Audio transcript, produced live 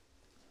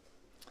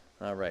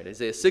All right,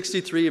 Isaiah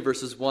 63,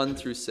 verses 1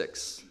 through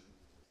 6.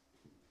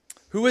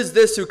 Who is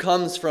this who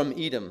comes from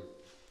Edom,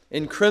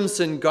 in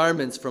crimson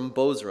garments from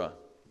Bozrah?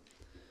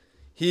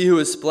 He who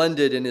is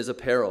splendid in his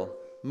apparel,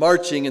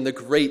 marching in the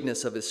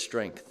greatness of his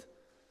strength.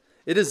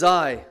 It is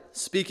I,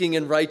 speaking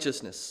in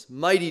righteousness,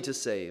 mighty to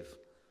save.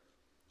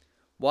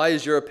 Why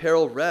is your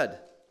apparel red,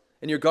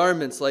 and your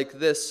garments like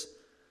this,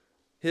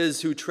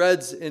 his who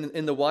treads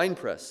in the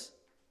winepress?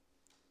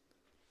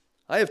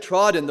 I have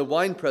trodden the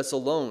winepress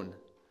alone,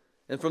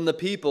 and from the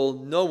people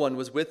no one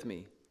was with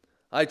me.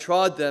 I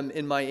trod them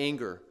in my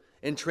anger,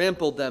 and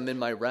trampled them in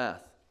my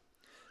wrath.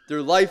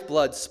 Their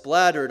lifeblood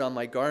splattered on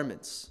my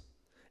garments,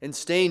 and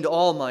stained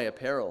all my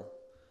apparel.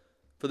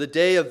 For the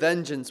day of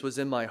vengeance was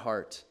in my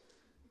heart,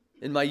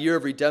 and my year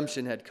of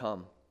redemption had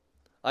come.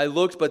 I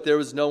looked, but there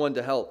was no one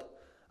to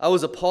help. I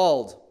was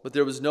appalled, but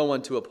there was no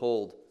one to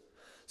uphold.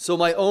 So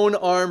my own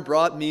arm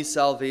brought me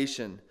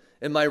salvation,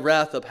 and my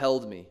wrath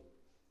upheld me.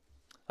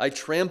 I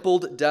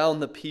trampled down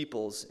the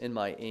peoples in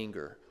my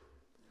anger.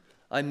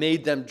 I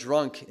made them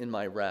drunk in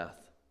my wrath,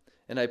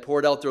 and I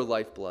poured out their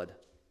lifeblood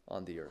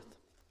on the earth.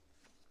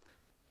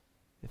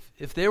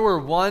 If there were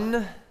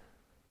one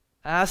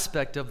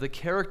aspect of the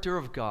character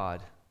of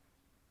God,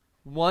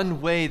 one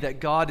way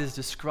that God is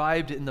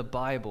described in the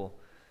Bible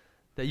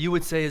that you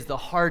would say is the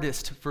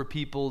hardest for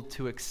people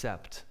to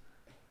accept,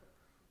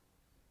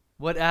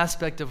 what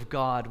aspect of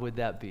God would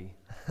that be?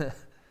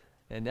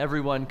 And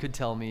everyone could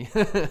tell me.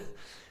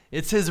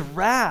 It's his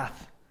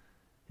wrath.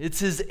 It's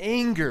his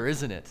anger,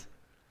 isn't it?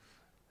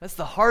 That's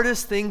the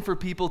hardest thing for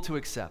people to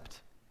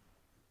accept.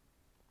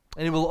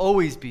 And it will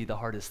always be the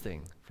hardest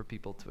thing for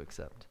people to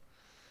accept.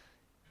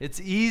 It's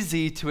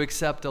easy to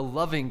accept a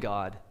loving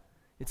God.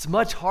 It's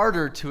much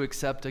harder to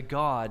accept a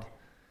God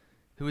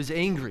who is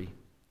angry,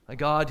 a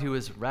God who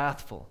is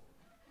wrathful.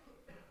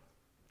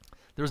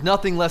 There's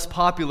nothing less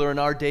popular in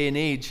our day and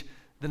age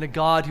than a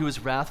God who is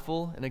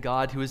wrathful and a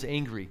God who is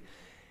angry.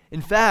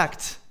 In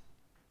fact,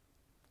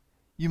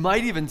 you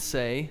might even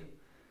say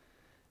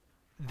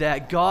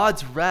that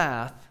God's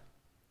wrath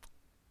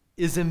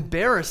is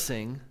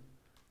embarrassing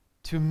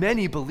to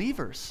many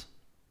believers.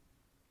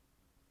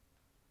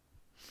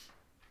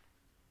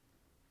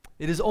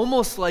 It is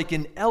almost like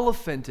an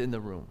elephant in the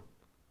room.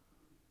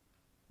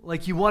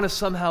 Like you want to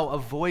somehow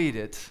avoid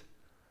it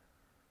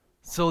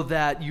so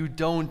that you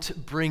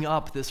don't bring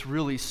up this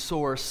really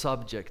sore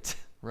subject,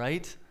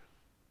 right?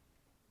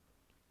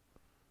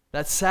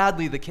 That's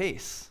sadly the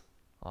case,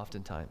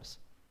 oftentimes.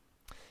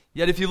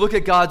 Yet if you look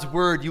at God's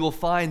word, you will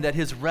find that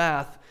his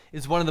wrath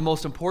is one of the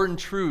most important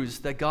truths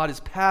that God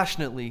is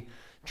passionately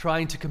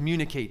trying to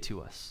communicate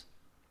to us.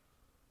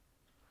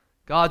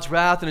 God's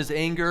wrath and his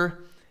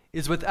anger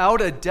is without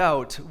a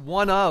doubt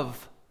one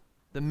of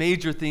the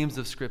major themes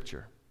of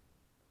Scripture.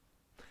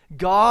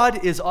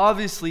 God is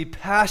obviously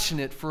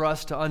passionate for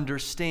us to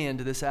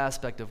understand this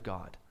aspect of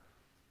God.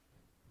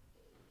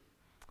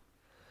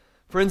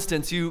 For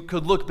instance, you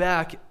could look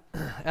back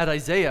at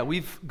Isaiah.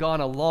 We've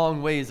gone a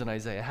long ways in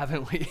Isaiah,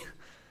 haven't we?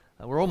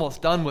 We're almost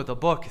done with the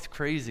book. It's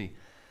crazy.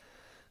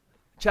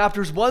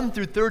 Chapters 1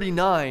 through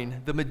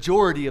 39, the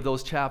majority of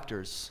those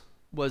chapters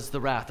was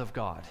the wrath of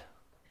God.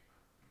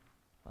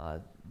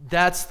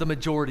 That's the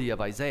majority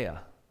of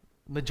Isaiah.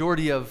 The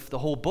majority of the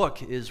whole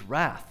book is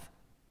wrath,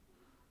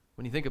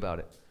 when you think about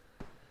it.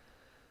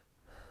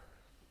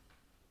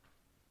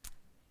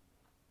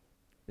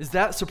 Is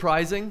that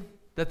surprising?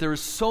 That there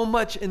is so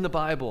much in the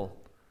Bible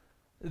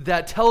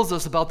that tells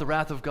us about the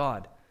wrath of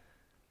God.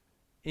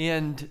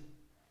 And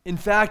in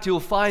fact, you'll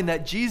find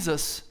that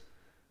Jesus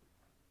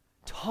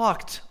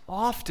talked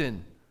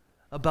often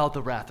about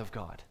the wrath of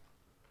God.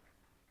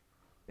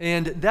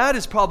 And that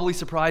is probably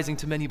surprising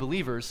to many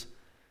believers,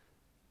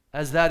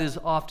 as that is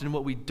often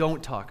what we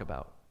don't talk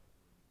about.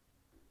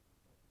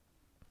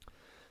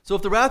 So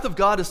if the wrath of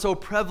God is so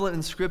prevalent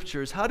in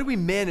Scriptures, how do we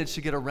manage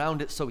to get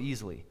around it so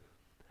easily?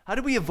 How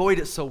do we avoid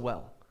it so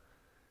well?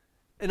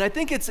 And I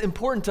think it's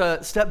important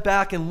to step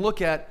back and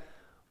look at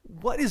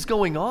what is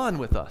going on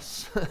with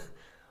us.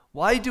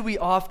 Why do we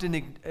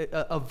often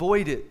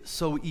avoid it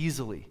so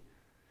easily?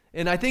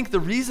 And I think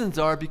the reasons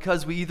are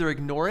because we either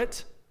ignore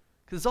it,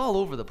 because it's all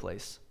over the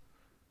place,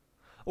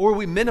 or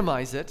we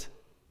minimize it.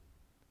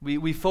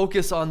 We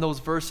focus on those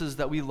verses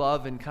that we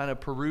love and kind of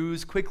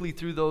peruse quickly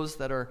through those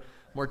that are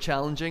more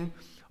challenging,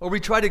 or we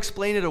try to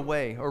explain it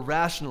away or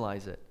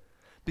rationalize it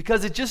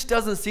because it just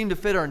doesn't seem to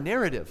fit our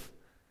narrative.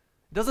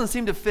 It doesn't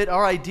seem to fit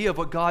our idea of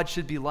what God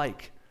should be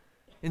like.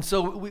 And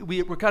so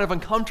we're kind of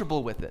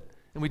uncomfortable with it,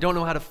 and we don't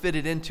know how to fit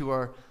it into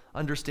our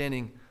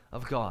understanding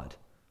of God.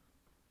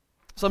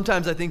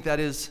 Sometimes I think that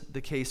is the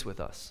case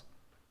with us.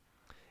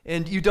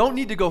 And you don't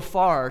need to go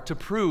far to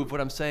prove what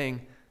I'm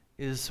saying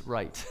is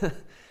right.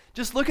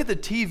 Just look at the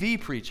TV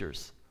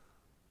preachers.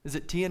 Is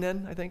it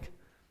TNN, I think?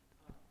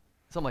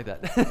 Something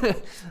like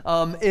that.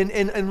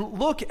 And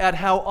look at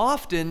how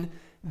often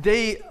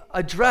they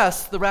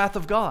address the wrath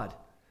of God.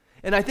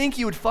 And I think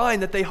you would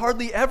find that they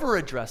hardly ever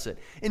address it.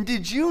 And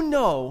did you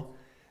know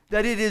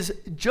that it is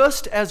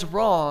just as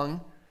wrong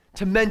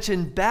to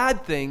mention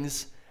bad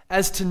things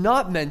as to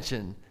not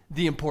mention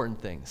the important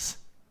things.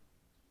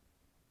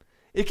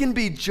 It can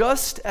be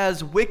just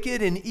as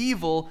wicked and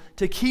evil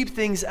to keep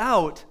things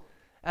out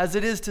as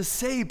it is to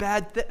say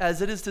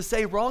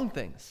wrong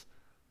things.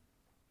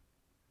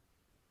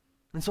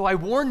 And so I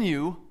warn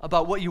you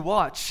about what you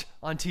watch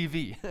on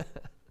TV,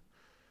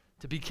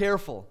 to be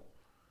careful.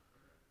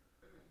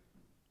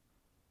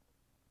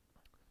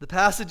 The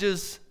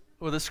passages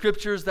or the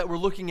scriptures that we're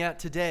looking at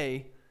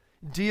today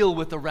deal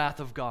with the wrath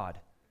of God,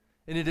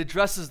 and it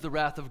addresses the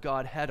wrath of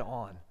God head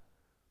on.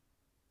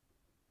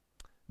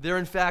 They're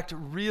in fact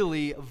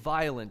really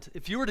violent.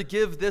 If you were to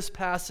give this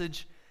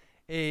passage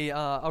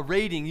a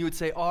rating, you would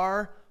say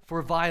R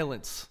for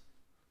violence.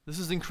 This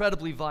is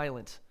incredibly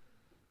violent.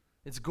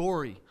 It's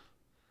gory.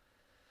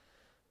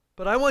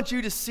 But I want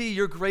you to see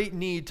your great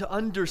need to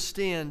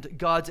understand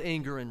God's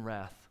anger and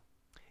wrath.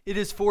 It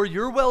is for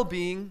your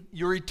well-being,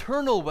 your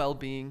eternal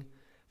well-being,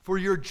 for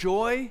your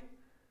joy,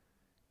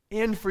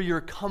 and for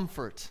your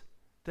comfort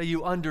that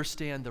you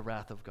understand the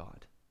wrath of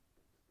God.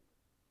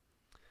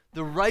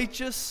 The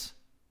righteous,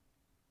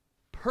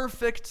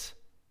 perfect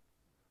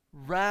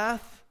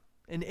wrath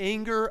and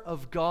anger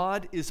of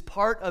God is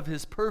part of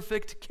his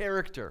perfect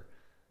character.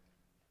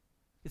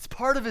 It's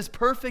part of his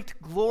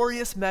perfect,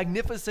 glorious,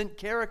 magnificent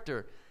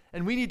character,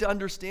 and we need to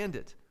understand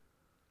it.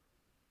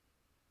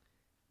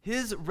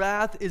 His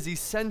wrath is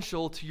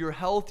essential to your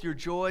health, your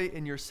joy,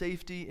 and your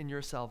safety, and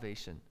your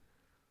salvation.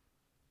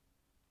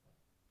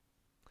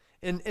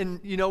 And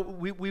you know,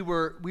 we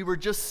were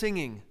just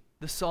singing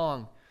the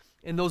song,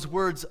 and those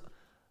words,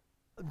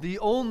 "the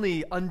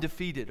only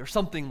undefeated," or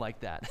something like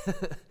that,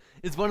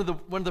 is one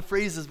of the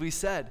phrases we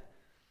said.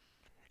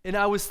 And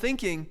I was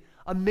thinking,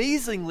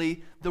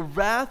 amazingly, the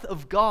wrath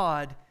of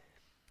God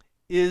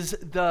is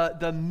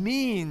the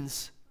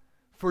means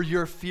for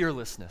your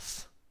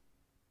fearlessness.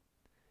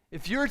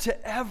 If you're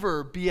to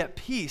ever be at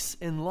peace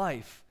in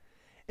life,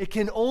 it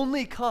can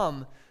only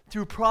come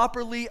through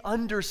properly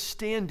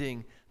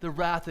understanding the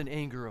wrath and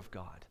anger of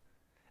God.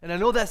 And I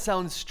know that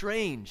sounds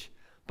strange,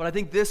 but I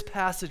think this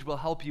passage will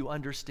help you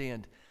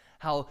understand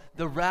how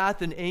the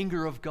wrath and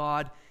anger of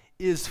God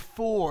is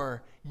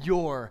for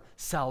your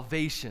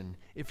salvation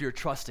if you're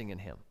trusting in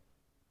him.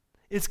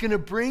 It's going to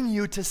bring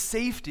you to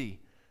safety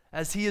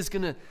as he is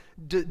going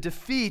to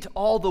defeat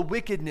all the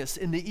wickedness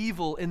and the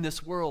evil in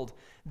this world.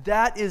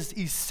 That is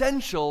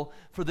essential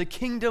for the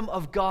kingdom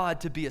of God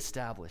to be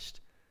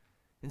established.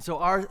 And so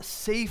our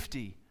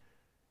safety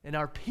and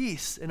our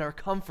peace and our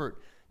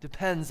comfort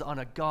depends on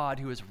a God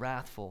who is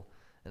wrathful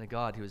and a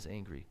God who is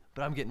angry.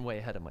 But I'm getting way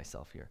ahead of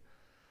myself here.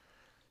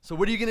 So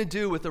what are you going to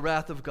do with the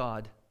wrath of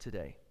God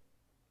today?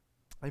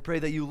 I pray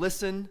that you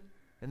listen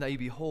and that you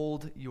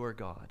behold your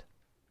God.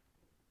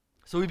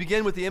 So we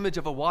begin with the image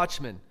of a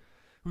watchman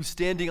who's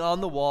standing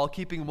on the wall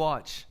keeping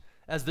watch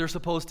as they're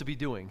supposed to be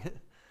doing.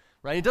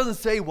 Right? It doesn't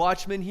say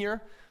watchman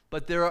here,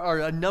 but there are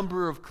a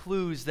number of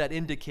clues that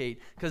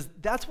indicate, because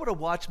that's what a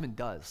watchman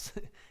does.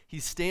 He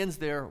stands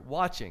there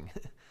watching,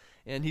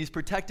 and he's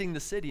protecting the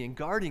city and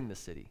guarding the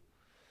city.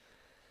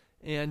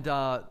 And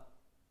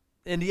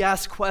he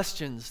asks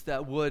questions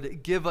that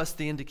would give us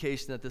the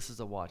indication that this is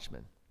a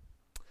watchman.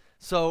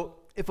 So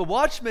if a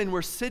watchman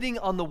were sitting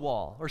on the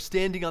wall or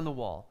standing on the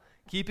wall,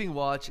 keeping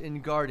watch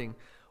and guarding,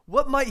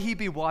 what might he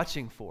be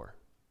watching for?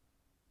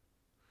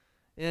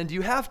 And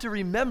you have to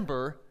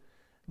remember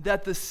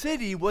that the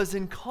city was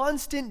in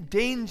constant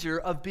danger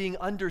of being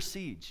under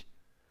siege,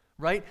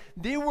 right?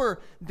 There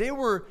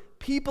were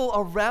people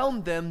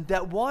around them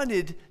that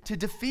wanted to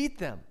defeat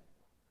them,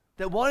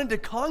 that wanted to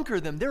conquer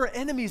them. There are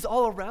enemies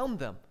all around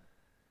them.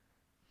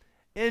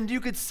 And you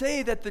could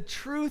say that the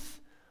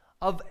truth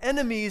of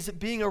enemies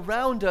being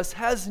around us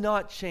has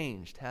not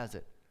changed, has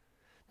it?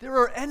 There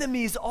are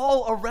enemies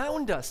all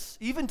around us,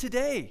 even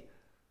today.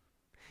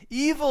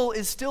 Evil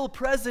is still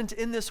present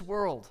in this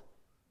world.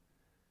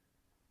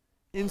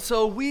 And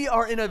so we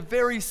are in a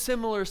very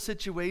similar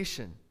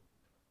situation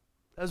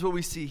as what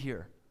we see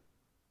here.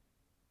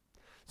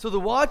 So the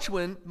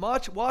watchman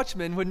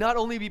would not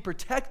only be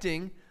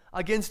protecting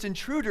against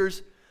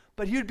intruders,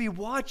 but he would be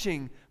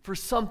watching for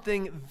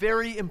something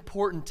very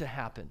important to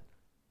happen.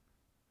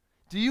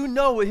 Do you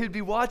know what he'd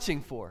be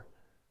watching for?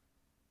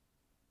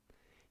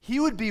 He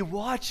would be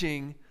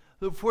watching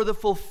for the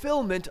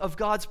fulfillment of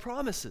God's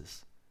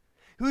promises.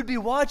 He would be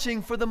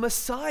watching for the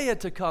Messiah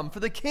to come,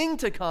 for the King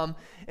to come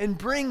and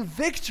bring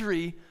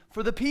victory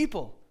for the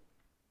people.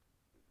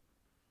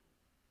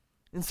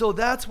 And so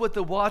that's what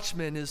the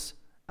watchman is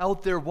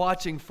out there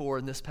watching for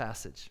in this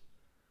passage.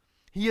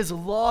 He is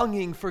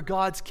longing for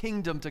God's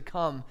kingdom to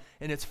come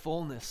in its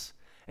fullness.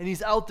 And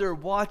he's out there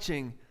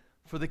watching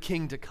for the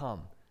King to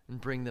come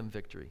and bring them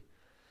victory.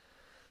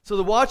 So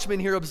the watchman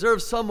here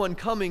observes someone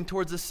coming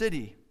towards the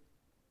city.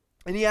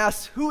 And he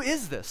asks, who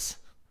is this?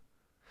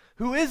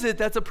 Who is it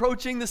that's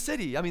approaching the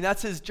city? I mean,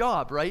 that's his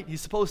job, right?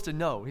 He's supposed to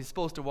know. He's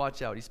supposed to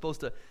watch out. He's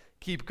supposed to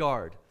keep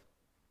guard.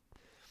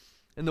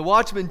 And the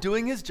watchman,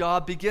 doing his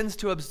job, begins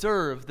to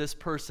observe this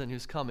person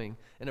who's coming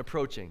and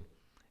approaching.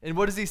 And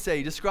what does he say?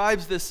 He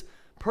describes this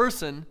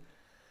person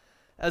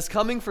as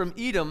coming from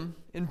Edom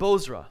and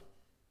Bozrah.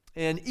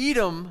 And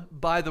Edom,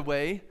 by the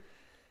way,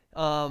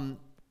 the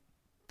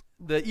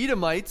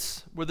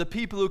Edomites were the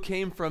people who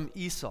came from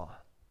Esau.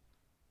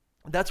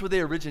 That's where they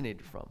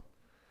originated from.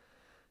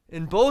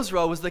 And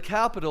Bozrah was the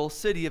capital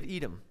city of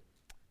Edom.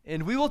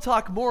 And we will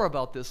talk more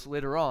about this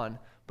later on,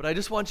 but I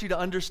just want you to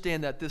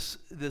understand that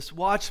this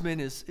watchman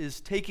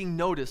is taking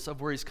notice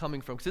of where he's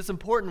coming from, because it's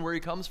important where he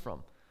comes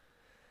from.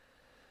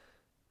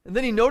 And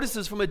then he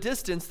notices from a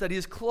distance that he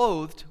is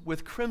clothed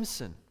with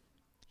crimson.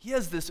 He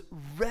has this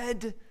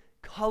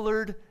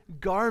red-colored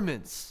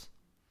garments.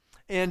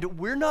 And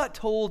we're not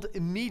told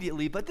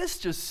immediately, but this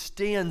just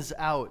stands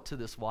out to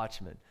this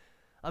watchman.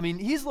 I mean,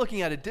 he's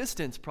looking at a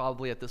distance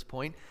probably at this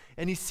point,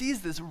 and he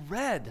sees this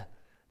red,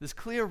 this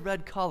clear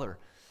red color.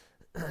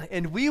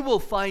 And we will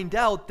find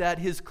out that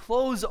his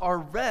clothes are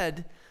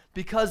red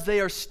because they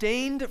are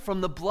stained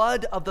from the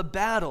blood of the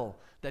battle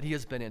that he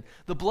has been in.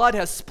 The blood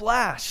has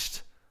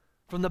splashed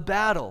from the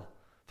battle,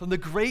 from the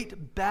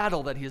great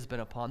battle that he has been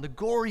upon. The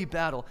gory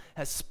battle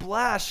has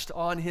splashed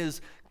on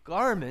his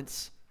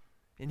garments,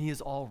 and he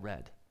is all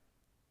red.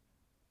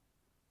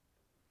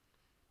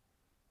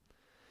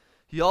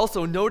 He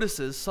also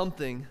notices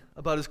something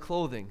about his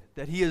clothing,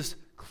 that he is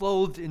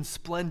clothed in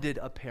splendid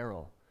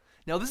apparel.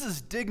 Now, this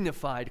is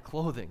dignified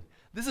clothing.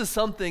 This is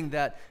something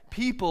that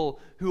people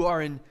who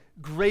are in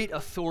great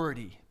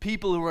authority,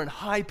 people who are in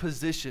high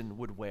position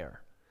would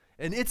wear.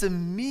 And it's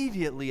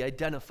immediately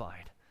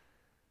identified,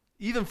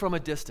 even from a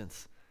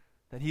distance,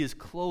 that he is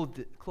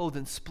clothed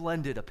in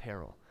splendid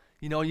apparel.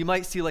 You know, you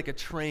might see like a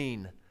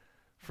train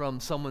from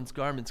someone's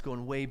garments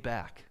going way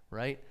back,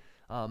 right?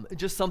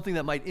 Just something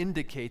that might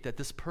indicate that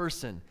this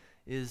person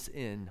is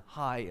in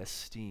high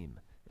esteem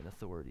and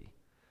authority.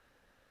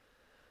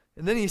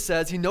 And then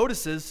he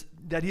notices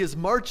that he is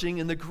marching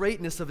in the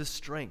greatness of his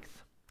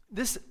strength.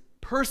 This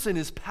person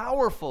is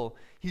powerful.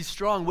 He's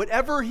strong.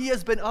 Whatever he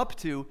has been up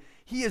to,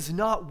 he is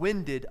not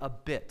winded a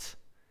bit.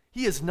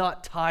 He is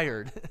not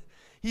tired.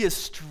 He is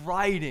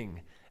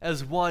striding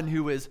as one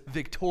who is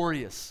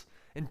victorious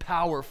and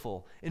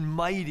powerful and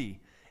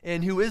mighty,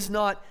 and who is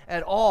not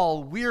at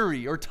all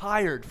weary or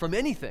tired from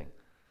anything.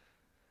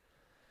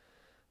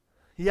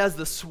 He has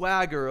the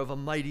swagger of a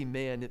mighty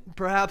man.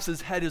 Perhaps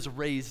his head is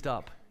raised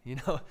up,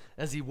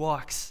 as he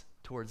walks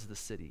towards the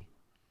city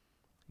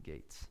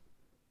gates.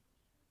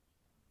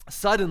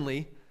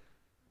 Suddenly,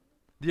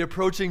 the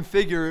approaching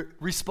figure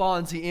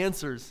responds, he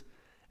answers,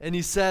 and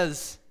he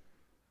says,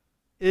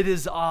 "It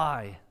is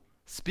I,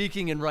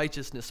 speaking in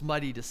righteousness,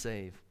 mighty to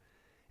save."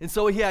 And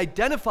so he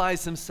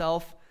identifies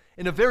himself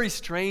in a very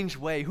strange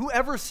way.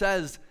 Whoever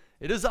says,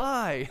 "It is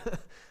I,"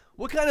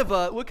 what kind of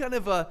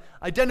a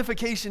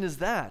identification is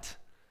that?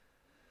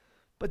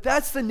 But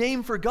that's the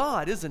name for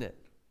God, isn't it?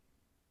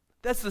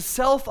 That's the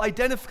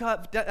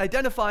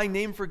self-identifying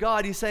name for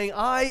God. He's saying,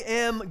 "I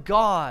am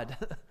God.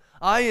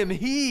 I am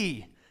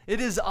He. It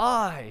is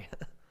I.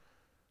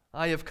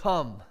 I have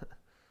come."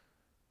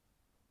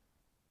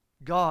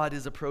 God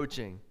is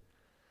approaching.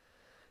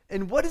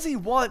 And what does He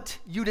want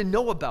you to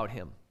know about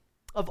Him?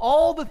 Of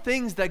all the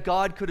things that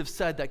God could have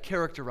said that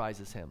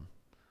characterizes Him,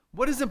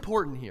 what is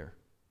important here?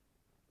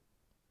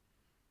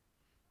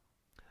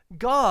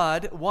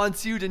 God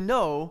wants you to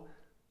know,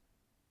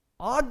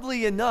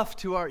 oddly enough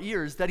to our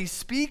ears, that He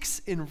speaks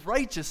in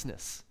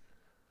righteousness.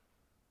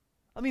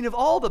 I mean, of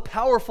all the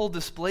powerful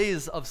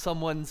displays of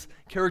someone's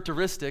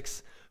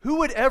characteristics, who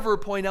would ever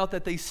point out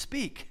that they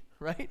speak,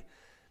 right?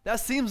 That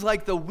seems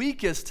like the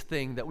weakest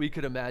thing that we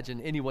could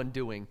imagine anyone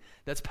doing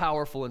that's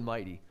powerful and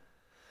mighty.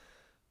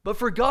 But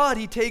for God,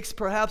 He takes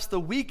perhaps the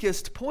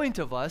weakest point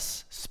of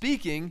us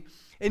speaking,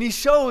 and He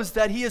shows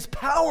that He is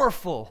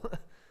powerful,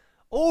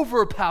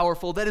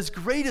 overpowerful, that His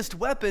greatest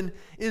weapon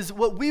is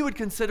what we would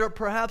consider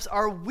perhaps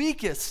our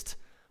weakest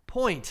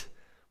point,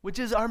 which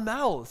is our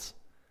mouths.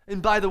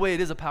 And by the way,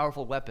 it is a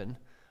powerful weapon,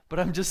 but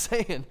I'm just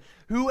saying,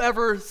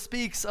 whoever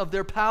speaks of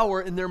their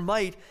power and their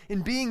might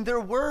in being their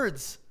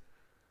words.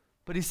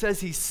 But He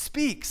says He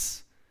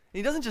speaks. And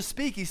He doesn't just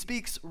speak, He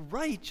speaks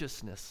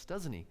righteousness,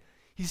 doesn't He?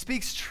 He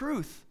speaks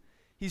truth.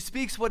 He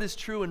speaks what is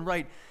true and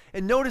right.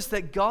 And notice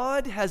that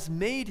God has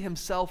made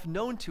Himself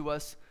known to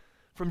us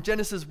from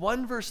Genesis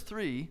 1 verse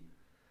 3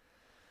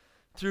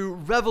 through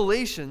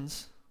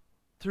revelations,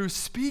 through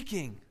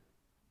speaking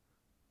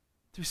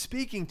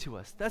to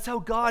us. That's how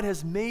God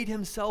has made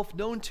Himself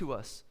known to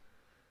us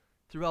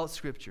throughout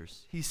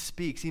Scriptures. He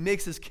speaks. He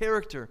makes His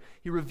character.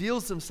 He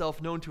reveals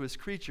Himself known to His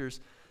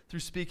creatures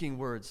through speaking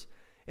words.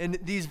 And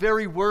these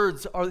very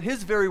words are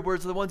His very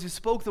words, are the ones who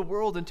spoke the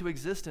world into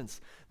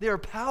existence. They are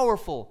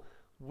powerful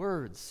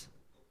words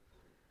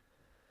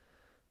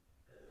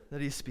that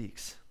He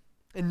speaks.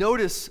 And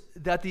notice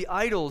that the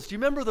idols, do you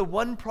remember the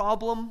one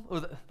problem, or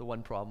the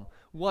one problem,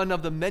 one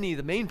of the many,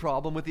 the main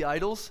problem with the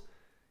idols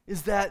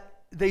is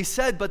that they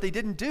said, but they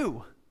didn't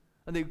do.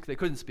 And they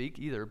couldn't speak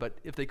either, but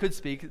if they could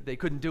speak, they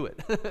couldn't do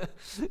it.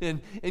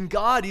 And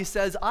God, He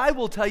says, "I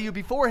will tell you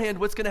beforehand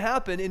what's going to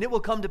happen, and it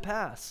will come to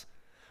pass."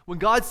 When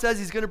God says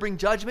He's going to bring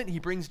judgment, He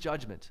brings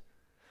judgment.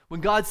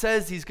 When God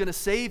says He's going to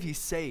save, He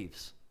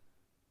saves.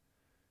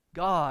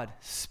 God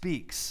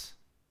speaks.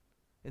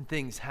 and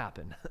things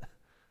happen.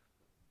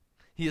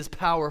 He is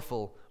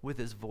powerful with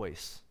his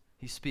voice.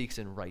 He speaks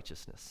in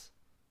righteousness.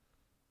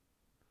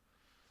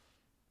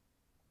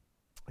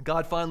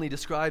 God finally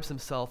describes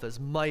himself as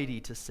mighty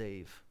to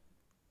save.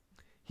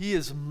 He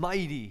is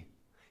mighty.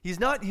 He's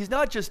not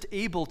just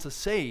able to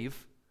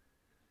save,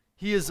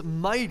 he is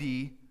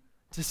mighty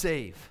to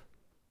save.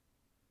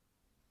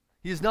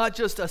 He is not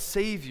just a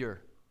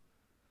savior,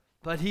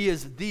 but he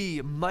is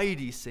the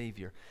mighty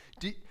Savior.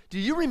 Do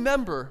you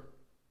remember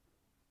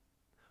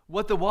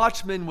what the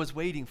watchman was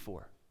waiting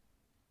for?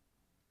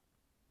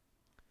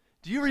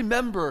 Do you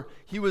remember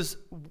he was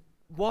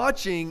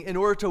watching in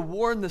order to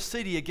warn the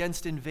city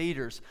against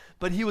invaders,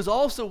 but he was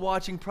also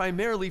watching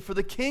primarily for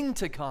the king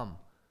to come,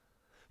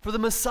 for the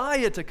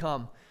Messiah to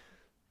come?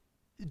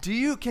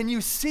 Can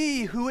you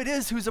see who it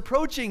is who's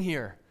approaching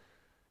here?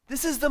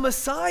 This is the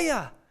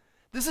Messiah.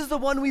 This is the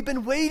one we've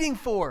been waiting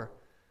for.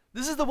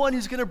 This is the one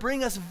who's going to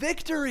bring us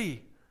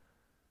victory.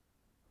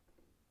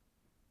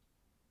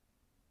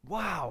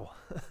 Wow.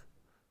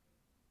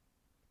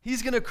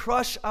 He's going to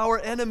crush our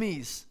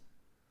enemies.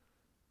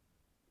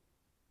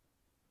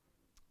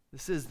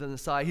 This is the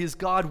Messiah. He is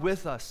God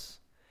with us.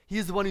 He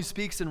is the one who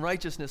speaks in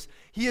righteousness.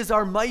 He is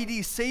our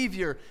mighty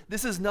Savior.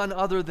 This is none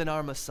other than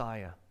our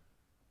Messiah.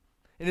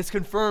 And it's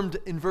confirmed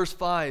in verse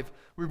 5.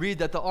 We read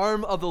that the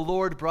arm of the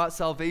Lord brought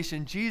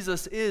salvation.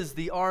 Jesus is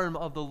the arm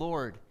of the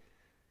Lord.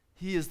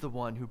 He is the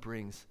one who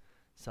brings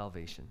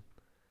salvation.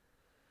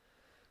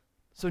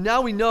 So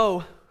now we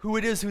know who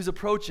it is who's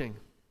approaching.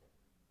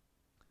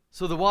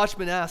 So the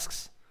watchman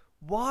asks,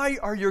 "Why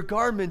are your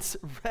garments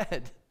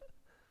red?"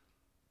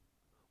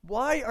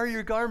 Why are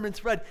your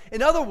garments red?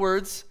 In other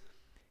words,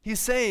 he's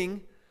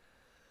saying,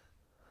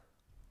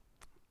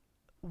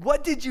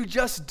 what did you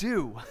just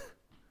do?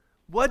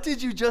 What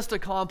did you just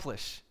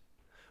accomplish?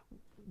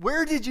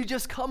 Where did you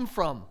just come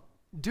from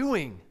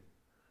doing?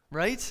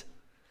 Right?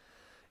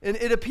 And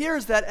it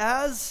appears that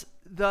as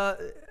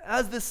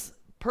this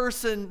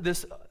person,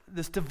 this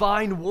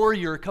divine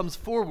warrior comes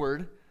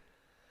forward,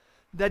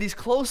 that he's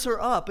closer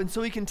up, and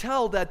so he can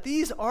tell that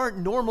these aren't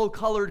normal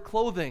colored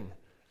clothing.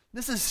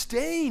 This is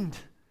stained.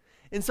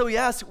 And so he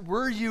asks,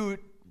 were you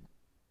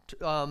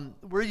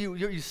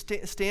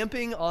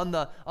stamping on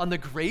the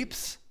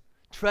grapes,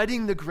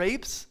 treading the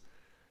grapes?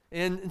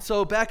 And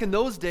so back in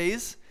those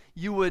days,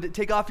 you would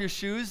take off your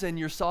shoes and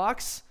your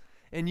socks,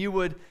 and you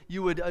would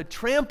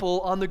trample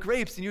on the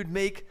grapes, and you'd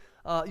make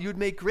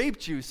grape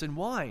juice and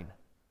wine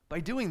by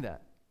doing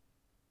that.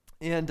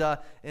 And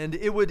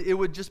it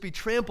would just be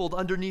trampled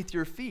underneath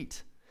your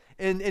feet.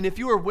 And if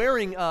you were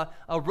wearing a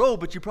robe,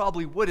 but you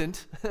probably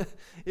wouldn't,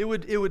 it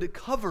would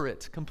cover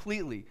it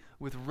completely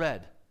with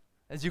red,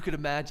 as you could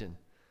imagine.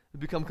 It would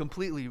become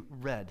completely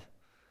red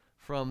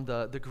from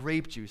the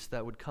grape juice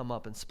that would come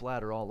up and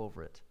splatter all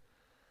over it.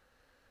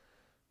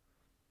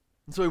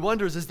 And so he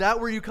wonders, is that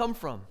where you come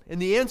from?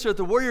 And the answer that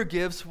the warrior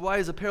gives, why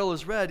his apparel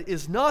is red,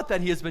 is not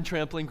that he has been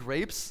trampling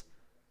grapes,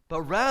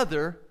 but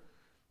rather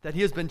that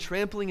he has been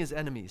trampling his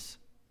enemies,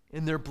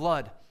 and their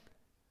blood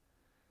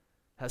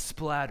has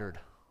splattered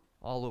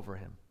all over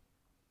him.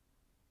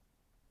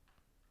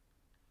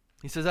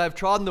 He says, I have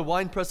trodden the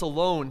winepress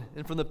alone,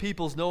 and from the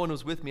peoples no one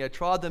was with me. I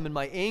trod them in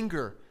my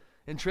anger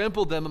and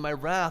trampled them in my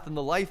wrath, and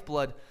the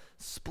lifeblood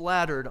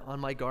splattered on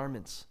my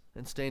garments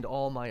and stained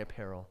all my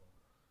apparel.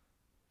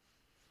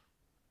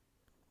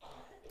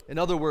 In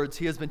other words,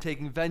 he has been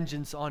taking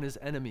vengeance on his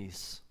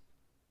enemies,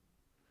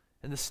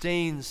 and the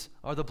stains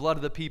are the blood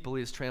of the people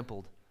he has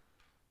trampled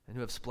and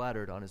who have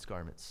splattered on his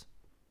garments.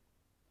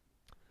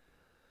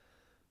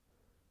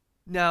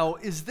 Now,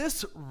 is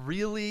this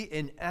really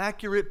an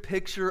accurate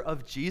picture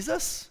of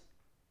Jesus?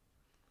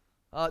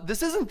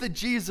 This isn't the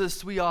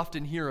Jesus we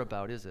often hear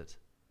about, is it?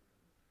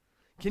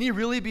 Can he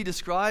really be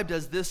described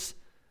as this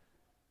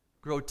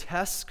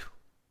grotesque,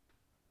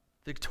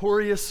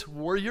 victorious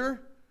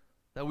warrior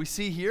that we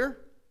see here?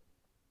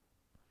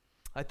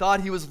 I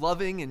thought he was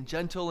loving and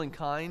gentle and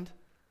kind.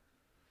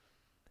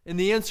 And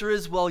the answer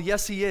is, well,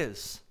 yes, he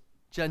is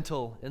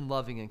gentle and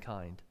loving and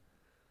kind.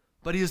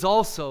 But he is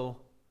also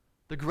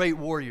the great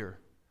warrior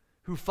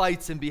who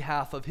fights in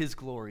behalf of his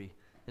glory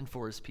and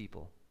for his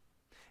people.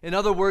 In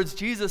other words,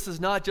 Jesus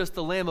is not just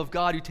the Lamb of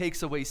God who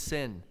takes away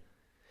sin.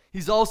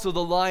 He's also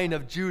the Lion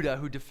of Judah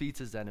who defeats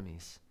his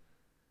enemies.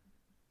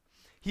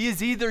 He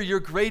is either your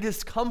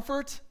greatest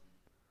comfort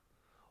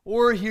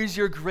or he's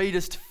your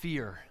greatest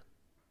fear.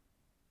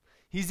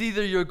 He's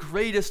either your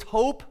greatest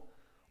hope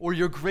or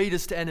your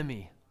greatest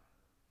enemy.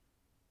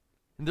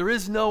 And there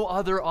is no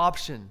other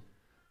option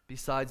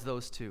besides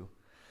those two.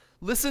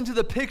 Listen to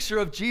the picture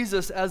of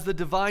Jesus as the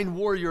divine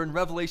warrior in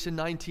Revelation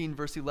 19,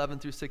 verse 11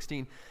 through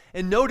 16.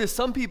 And notice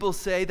some people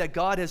say that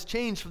God has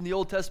changed from the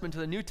Old Testament to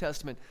the New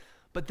Testament,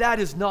 but that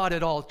is not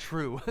at all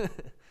true.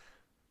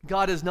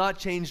 God has not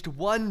changed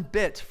one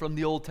bit from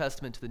the Old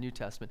Testament to the New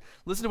Testament.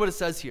 Listen to what it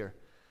says here.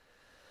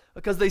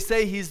 Because they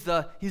say he's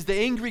the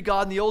angry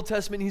God in the Old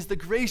Testament, he's the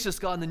gracious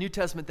God in the New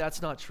Testament.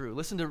 That's not true.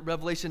 Listen to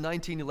Revelation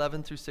 19,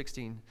 11 through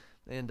 16.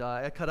 And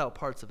I cut out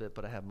parts of it,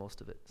 but I have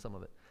most of it, some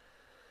of it.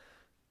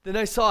 Then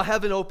I saw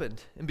heaven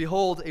opened, and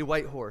behold, a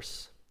white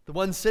horse. The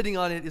one sitting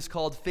on it is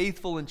called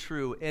Faithful and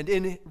True, and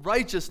in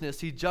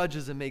righteousness he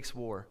judges and makes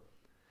war.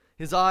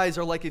 His eyes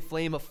are like a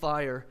flame of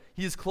fire.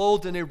 He is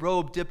clothed in a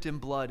robe dipped in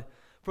blood.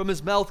 From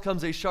his mouth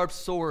comes a sharp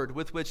sword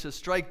with which to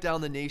strike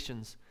down the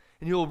nations,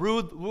 and he will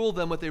rule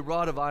them with a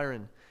rod of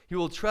iron. He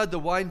will tread the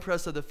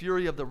winepress of the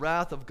fury of the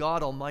wrath of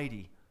God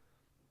Almighty.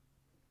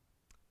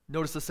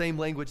 Notice the same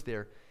language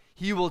there.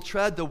 He will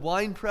tread the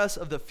winepress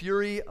of the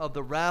fury of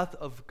the wrath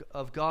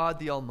of God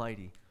the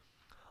Almighty.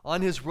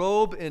 On his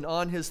robe and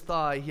on his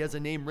thigh he has a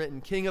name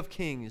written, King of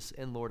Kings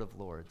and Lord of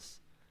Lords.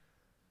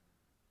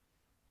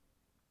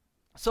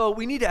 So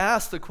we need to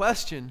ask the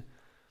question,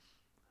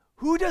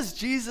 who does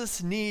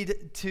Jesus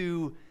need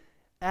to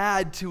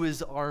add to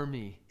his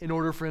army in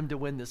order for him to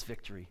win this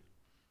victory?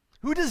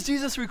 Who does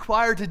Jesus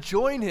require to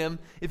join him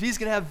if he's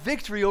going to have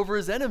victory over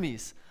his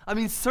enemies? I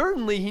mean,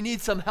 certainly he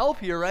needs some help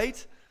here,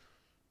 right?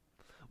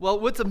 Well,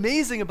 what's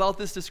amazing about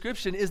this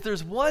description is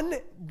there's one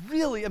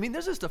really,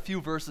 there's just a few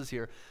verses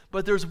here,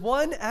 but there's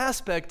one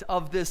aspect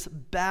of this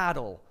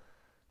battle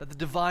that the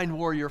divine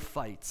warrior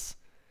fights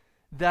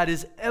that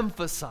is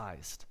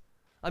emphasized.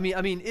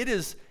 It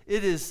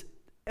is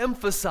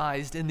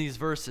emphasized in these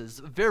verses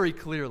very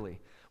clearly.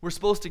 We're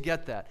supposed to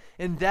get that.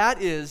 And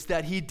that is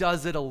that he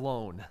does it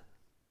alone.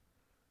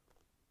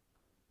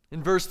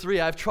 In verse 3,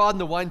 I've trodden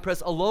the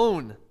winepress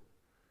alone,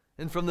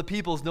 and from the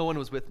peoples no one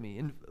was with me.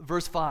 In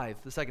verse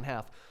 5, the second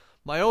half,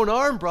 my own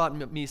arm brought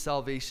me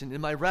salvation,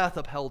 and my wrath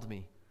upheld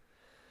me.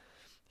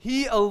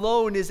 He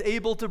alone is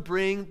able to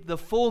bring the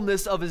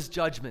fullness of his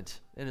judgment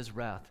and his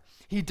wrath.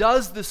 He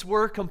does this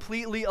work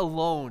completely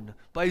alone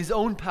by his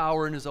own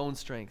power and his own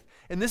strength.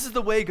 And this is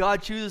the way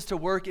God chooses to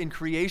work in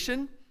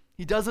creation.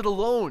 He does it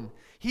alone.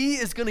 He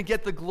is going to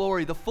get the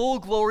glory. The full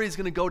glory is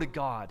going to go to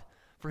God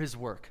for his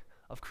work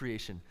of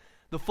creation.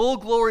 The full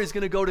glory is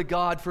going to go to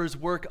God for his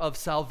work of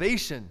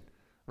salvation,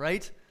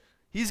 right?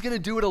 He's going to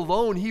do it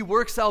alone. He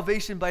works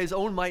salvation by his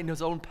own might and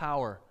his own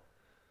power.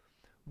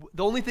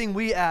 The only thing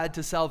we add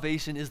to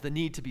salvation is the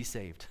need to be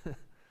saved.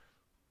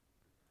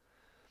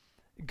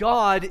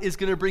 God is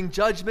going to bring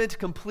judgment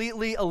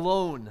completely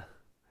alone.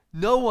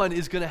 No one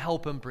is going to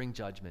help him bring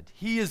judgment.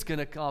 He is going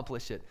to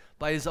accomplish it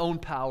by his own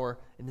power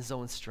and his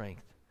own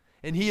strength.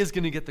 And he is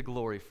going to get the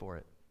glory for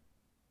it.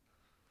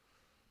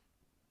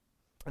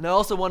 And I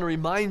also want to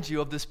remind you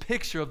of this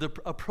picture of the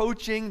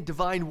approaching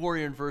divine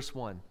warrior in verse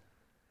 1.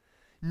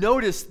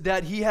 Notice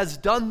that he has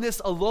done this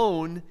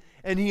alone,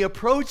 and he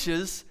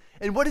approaches,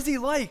 and what is he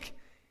like?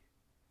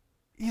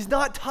 He's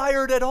not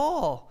tired at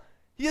all.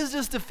 He has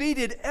just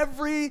defeated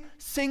every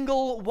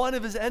single one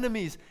of his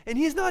enemies, and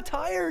he's not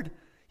tired.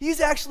 He's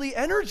actually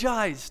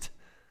energized.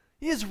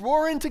 He is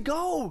roaring to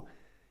go.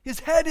 His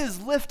head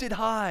is lifted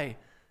high.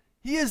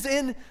 He is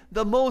in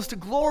the most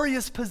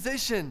glorious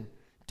position,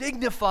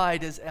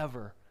 dignified as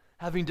ever,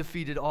 having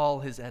defeated all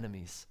his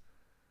enemies.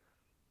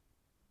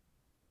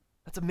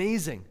 That's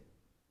amazing.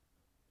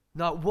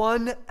 Not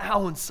 1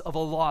 ounce of a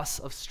loss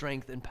of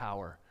strength and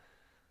power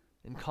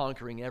in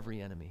conquering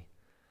every enemy.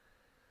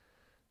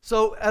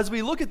 So as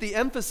we look at the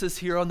emphasis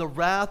here on the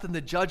wrath and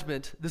the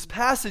judgment, this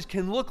passage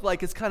can look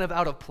like it's kind of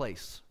out of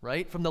place,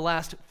 right? From the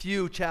last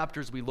few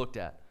chapters we looked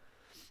at.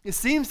 It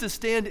seems to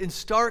stand in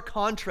stark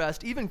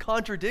contrast, even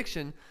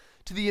contradiction,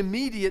 to the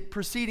immediate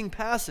preceding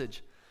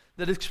passage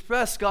that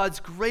expressed God's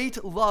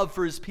great love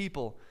for his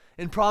people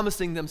in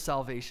promising them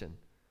salvation.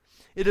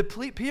 It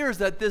appears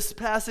that this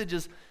passage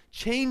is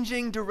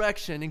changing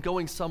direction and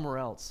going somewhere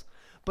else.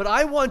 But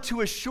I want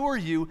to assure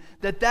you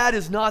that that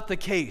is not the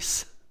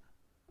case.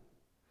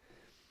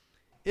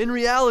 In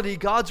reality,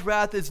 God's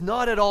wrath is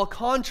not at all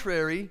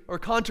contrary or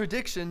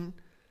contradiction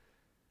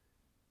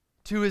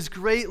to his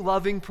great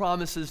loving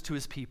promises to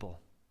his people.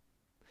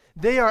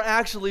 They are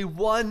actually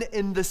one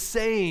and the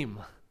same.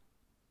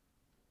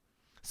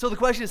 So the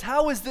question is,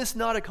 how is this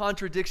not a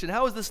contradiction?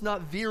 How is this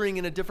not veering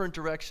in a different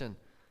direction?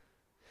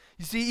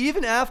 You see,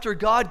 even after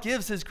God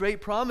gives his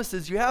great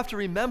promises, you have to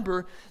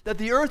remember that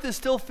the earth is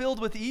still filled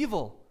with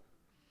evil.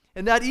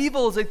 And that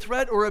evil is a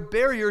threat or a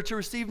barrier to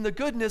receiving the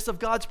goodness of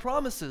God's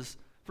promises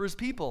for his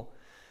people.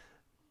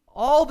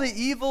 All the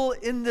evil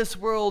in this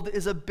world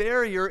is a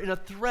barrier and a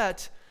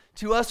threat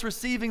to us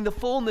receiving the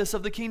fullness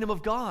of the kingdom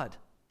of God.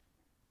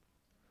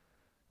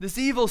 This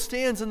evil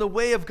stands in the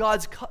way of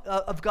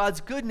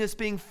God's goodness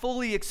being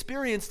fully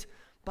experienced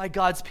by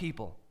God's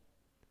people.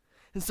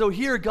 And so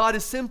here God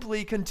is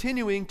simply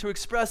continuing to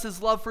express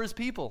his love for his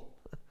people.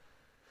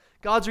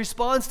 God's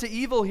response to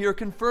evil here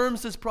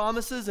confirms his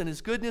promises and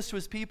his goodness to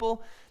his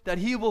people that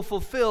he will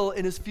fulfill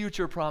in his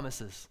future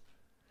promises.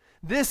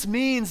 This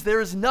means there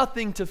is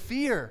nothing to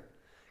fear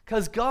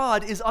because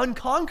God is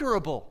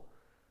unconquerable.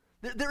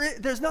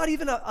 There's not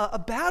even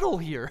a battle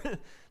here.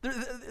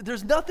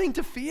 There's nothing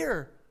to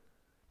fear.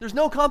 There's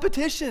no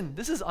competition.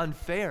 This is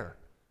unfair.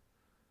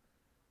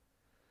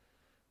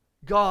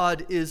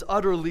 God is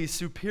utterly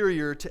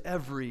superior to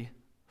every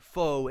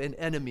foe and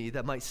enemy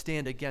that might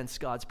stand against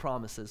God's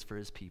promises for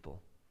his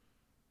people.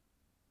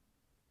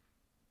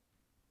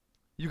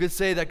 You could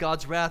say that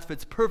God's wrath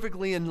fits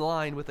perfectly in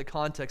line with the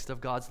context of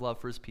God's love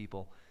for his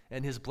people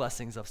and his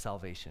blessings of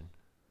salvation.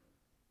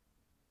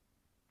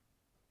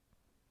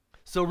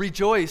 So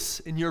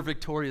rejoice in your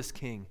victorious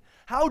King.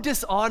 How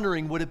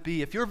dishonoring would it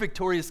be if your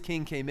victorious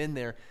King came in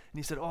there and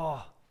he said,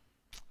 "Oh,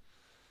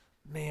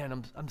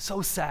 man, I'm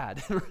so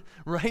sad,"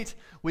 right?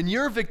 When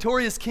your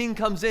victorious King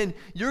comes in,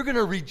 you're going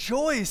to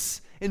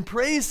rejoice and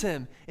praise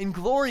him and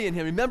glory in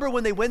him. Remember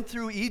when they went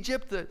through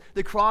Egypt,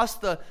 they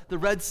crossed the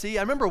Red Sea?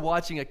 I remember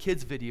watching a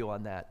kid's video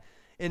on that.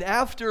 And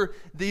after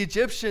the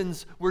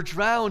Egyptians were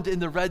drowned in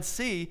the Red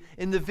Sea,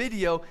 in the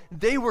video,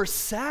 they were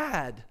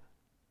sad.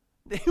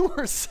 They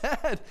were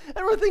sad. I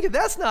remember thinking,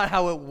 that's not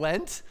how it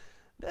went.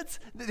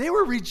 They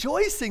were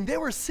rejoicing. They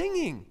were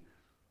singing.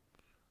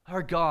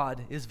 Our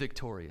God is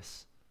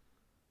victorious.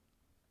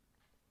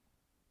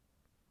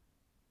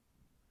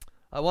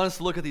 I want us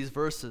to look at these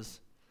verses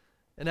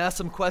and ask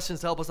some questions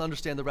to help us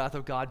understand the wrath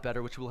of God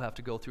better, which we'll have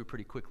to go through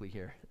pretty quickly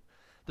here.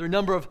 There are a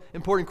number of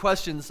important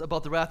questions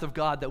about the wrath of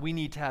God that we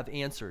need to have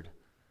answered.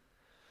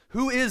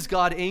 Who is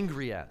God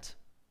angry at?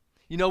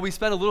 You know, we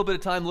spent a little bit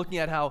of time looking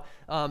at how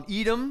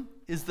Edom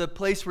is the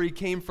place where he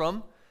came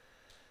from.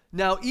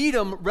 Now,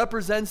 Edom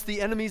represents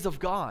the enemies of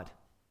God.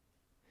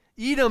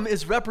 Edom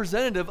is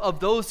representative of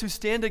those who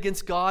stand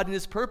against God and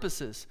his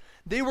purposes.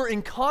 They were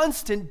in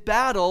constant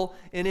battle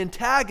and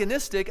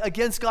antagonistic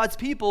against God's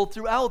people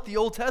throughout the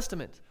Old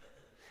Testament.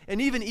 And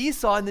even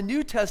Esau in the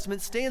New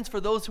Testament stands for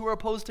those who are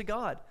opposed to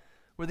God,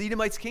 where the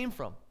Edomites came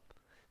from.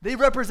 They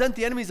represent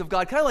the enemies of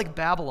God, kind of like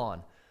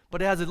Babylon,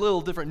 but it has a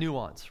little different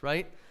nuance,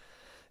 right?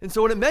 And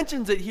so when it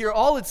mentions it here,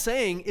 all it's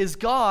saying is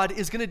God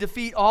is going to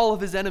defeat all of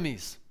his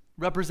enemies,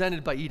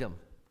 represented by Edom.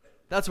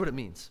 That's what it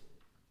means.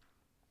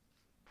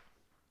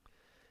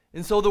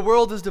 And so the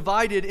world is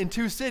divided in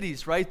two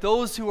cities, right?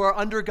 Those who are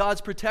under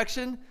God's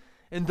protection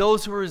and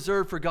those who are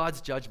reserved for God's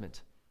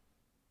judgment.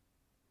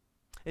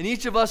 And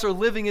each of us are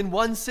living in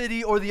one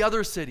city or the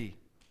other city.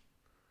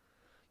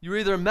 You're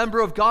either a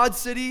member of God's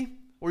city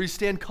or you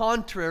stand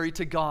contrary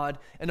to God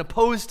and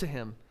opposed to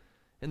him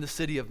in the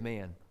city of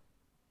man.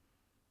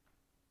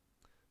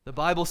 The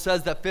Bible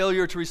says that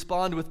failure to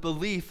respond with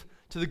belief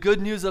to the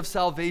good news of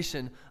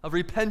salvation, of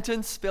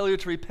repentance, failure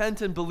to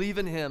repent and believe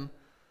in him,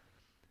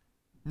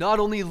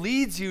 not only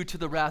leads you to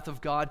the wrath of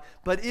God,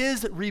 but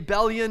is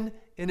rebellion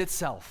in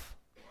itself.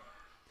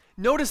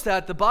 Notice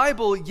that the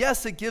Bible,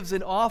 yes, it gives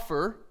an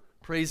offer.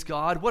 Praise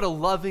God. What a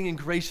loving and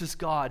gracious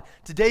God.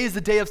 Today is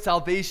the day of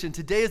salvation.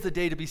 Today is the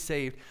day to be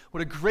saved.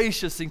 What a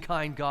gracious and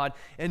kind God.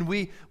 And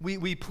we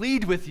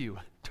plead with you.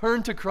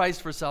 Turn to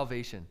Christ for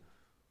salvation.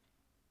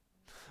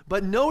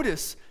 But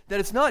notice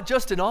that it's not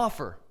just an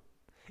offer.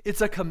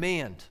 It's a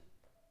command.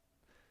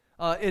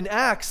 In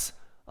Acts,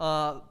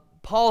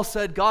 Paul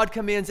said God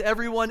commands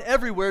everyone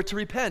everywhere to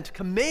repent.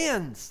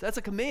 Commands. That's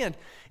a command.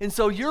 And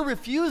so your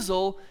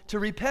refusal to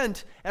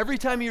repent, every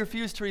time you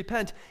refuse to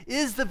repent,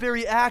 is the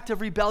very act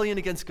of rebellion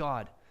against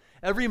God.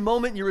 Every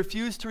moment you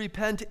refuse to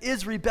repent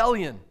is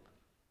rebellion.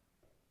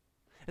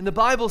 And the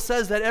Bible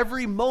says that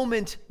every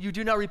moment you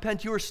do not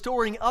repent, you are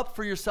storing up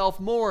for yourself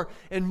more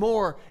and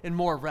more and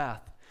more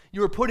wrath.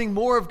 You are putting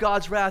more of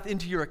God's wrath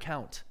into your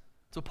account.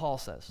 That's what Paul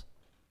says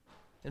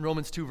in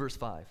Romans 2, verse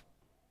 5.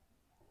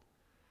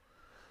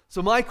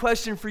 So my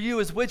question for you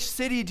is, which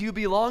city do you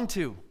belong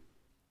to?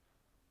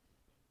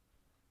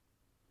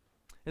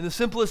 And the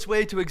simplest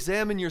way to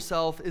examine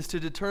yourself is to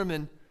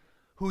determine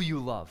who you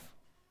love.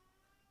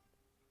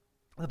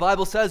 The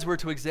Bible says we're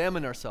to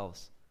examine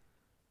ourselves.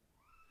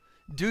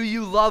 Do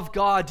you love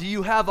God? Do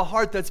you have a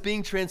heart that's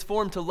being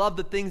transformed to love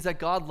the things that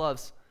God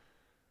loves?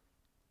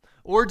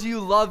 Or do you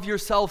love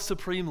yourself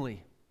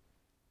supremely?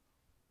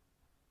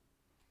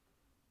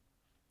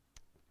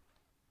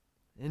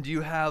 And do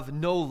you have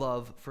no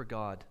love for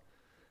God?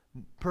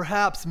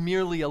 Perhaps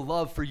merely a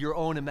love for your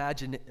own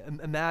imagined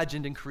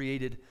and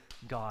created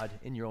God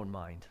in your own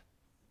mind.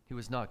 He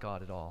was not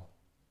God at all.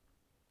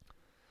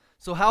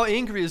 So how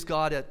angry is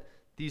God at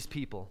these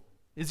people?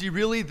 Is he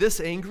really this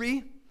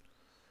angry?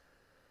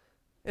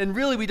 And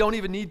really, we don't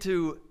even need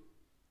to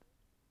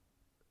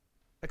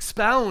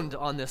expound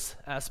on this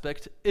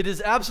aspect. It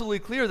is absolutely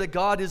clear that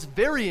God is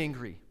very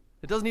angry.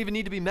 It doesn't even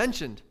need to be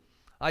mentioned.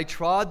 I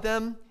trod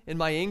them in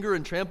my anger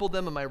and trampled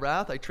them in my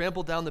wrath. I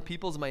trampled down the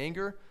peoples in my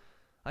anger.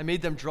 I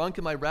made them drunk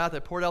in my wrath. I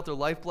poured out their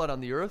lifeblood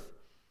on the earth.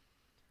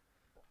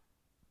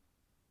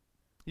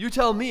 You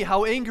tell me,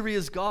 how angry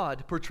is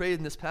God portrayed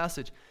in this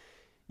passage?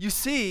 You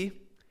see,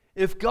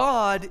 if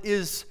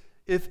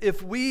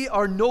we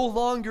are no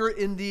longer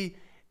in the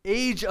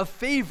age of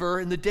favor,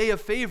 in the day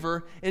of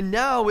favor, and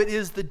now it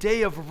is the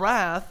day of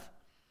wrath,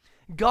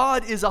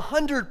 God is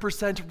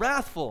 100%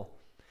 wrathful.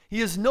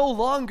 He is no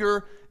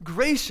longer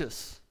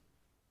gracious.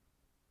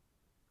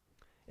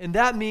 And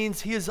that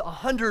means he is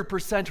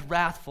 100%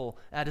 wrathful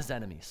at his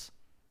enemies.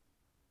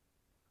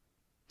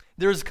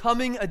 There is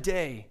coming a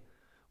day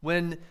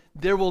when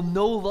there will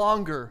no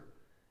longer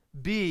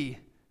be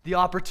the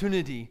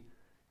opportunity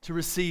to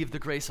receive the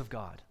grace of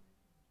God.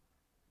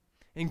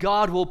 And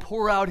God will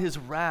pour out his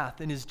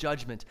wrath and his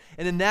judgment.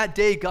 And in that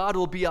day, God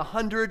will be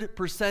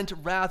 100%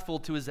 wrathful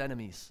to his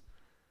enemies.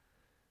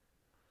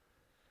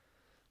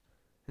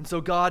 And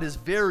so God is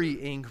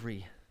very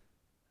angry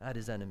at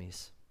his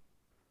enemies.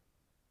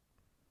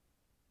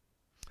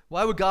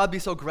 Why would God be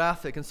so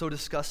graphic and so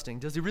disgusting?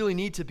 Does he really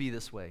need to be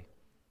this way?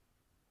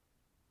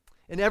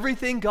 And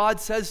everything God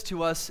says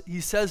to us,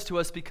 he says to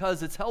us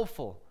because it's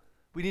helpful.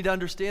 We need to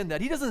understand that.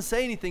 He doesn't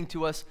say anything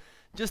to us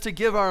just to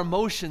give our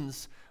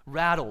emotions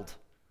rattled.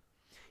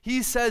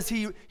 He says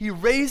he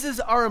raises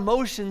our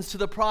emotions to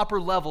the proper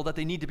level that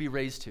they need to be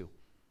raised to.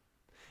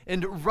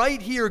 And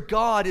right here,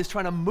 God is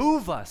trying to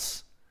move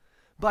us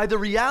by the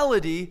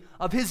reality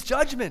of his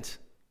judgment.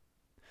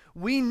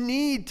 We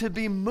need to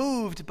be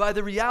moved by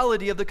the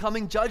reality of the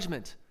coming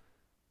judgment.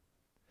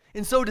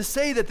 And so to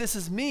say that this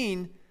is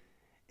mean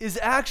is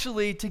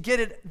actually to get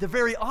it the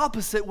very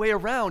opposite way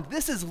around.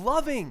 This is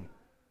loving.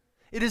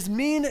 It is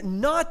mean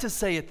not to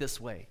say it this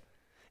way.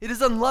 It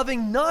is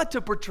unloving not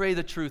to portray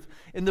the truth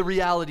in the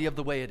reality of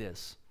the way it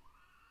is.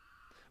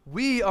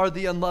 We are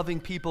the unloving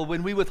people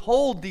when we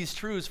withhold these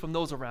truths from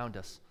those around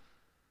us.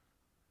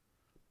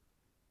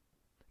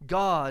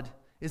 God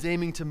is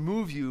aiming to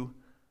move you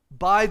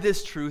by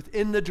this truth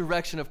in the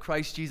direction of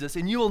Christ Jesus.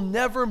 And you will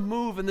never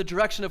move in the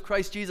direction of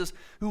Christ Jesus,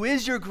 who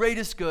is your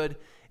greatest good,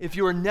 if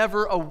you are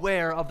never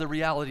aware of the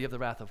reality of the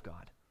wrath of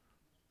God.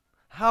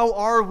 How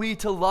are we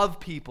to love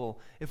people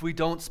if we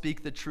don't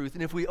speak the truth,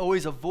 and if we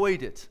always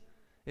avoid it,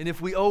 and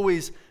if we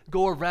always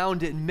go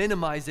around it and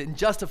minimize it and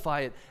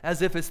justify it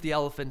as if it's the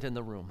elephant in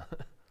the room?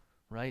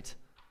 Right?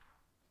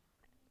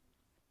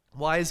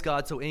 Why is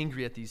God so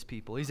angry at these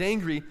people? He's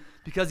angry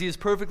because he is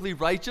perfectly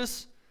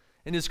righteous,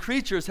 and his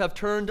creatures have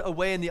turned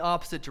away in the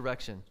opposite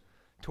direction,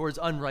 towards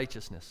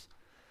unrighteousness.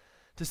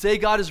 To say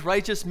God is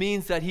righteous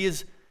means that he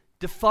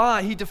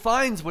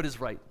defines what is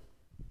right.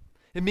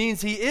 It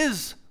means he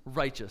is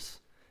righteous.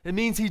 It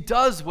means he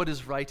does what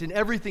is right in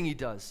everything he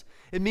does.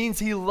 It means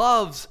he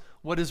loves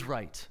what is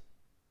right.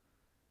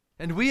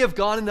 And we have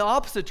gone in the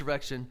opposite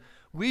direction.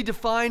 We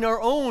define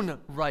our own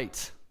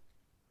right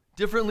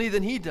differently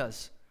than he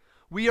does.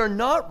 We are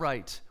not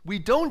right. We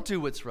don't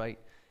do what's right.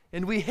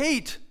 And we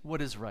hate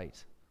what is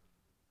right.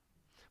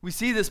 We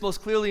see this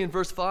most clearly in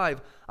verse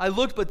 5. I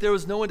looked, but there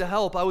was no one to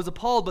help. I was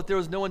appalled, but there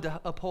was no one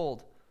to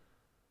uphold.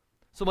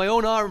 So my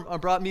own arm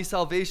brought me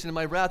salvation, and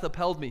my wrath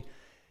upheld me.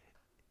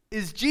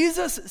 Is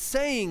Jesus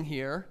saying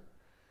here,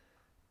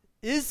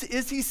 is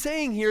he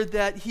saying here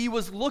that he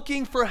was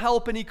looking for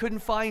help and he couldn't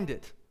find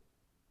it?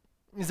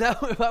 Is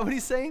that what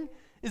he's saying?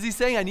 Is he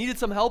saying I needed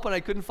some help and I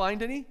couldn't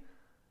find any?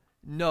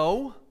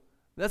 No,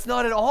 that's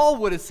not at all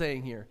what it's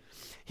saying here.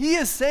 He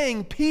is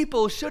saying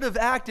people should have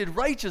acted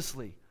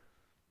righteously.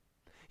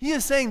 He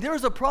is saying there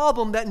is a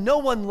problem that no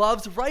one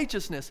loves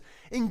righteousness,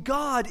 and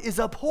God is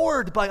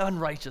abhorred by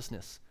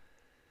unrighteousness.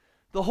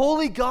 The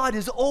holy God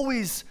is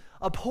always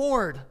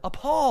abhorred,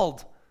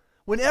 appalled,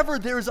 whenever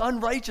there is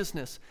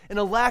unrighteousness and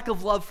a lack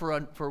of love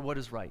for what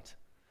is right.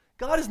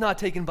 God is not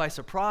taken by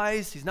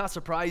surprise. He's not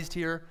surprised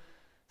here.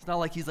 It's not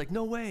like he's like,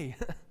 no way,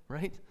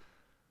 right?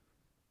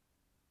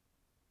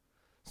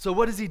 So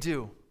what does he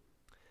do?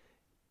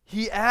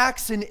 He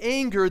acts in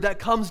anger that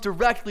comes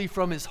directly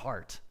from his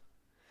heart.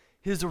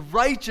 His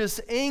righteous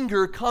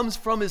anger comes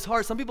from his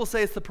heart. Some people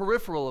say it's the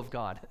peripheral of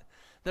God,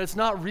 that it's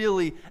not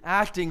really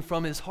acting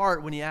from his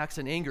heart when he acts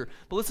in anger.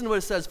 But listen to what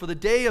it says. For the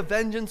day of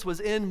vengeance was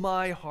in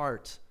my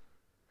heart.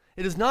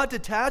 It is not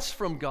detached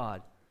from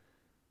God.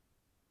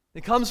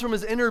 It comes from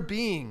his inner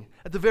being,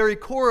 at the very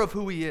core of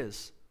who he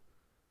is.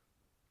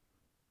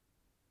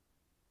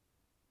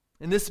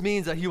 And this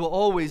means that he will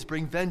always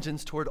bring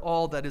vengeance toward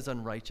all that is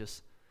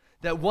unrighteous.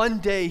 That one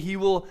day he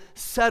will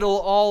settle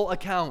all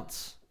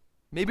accounts.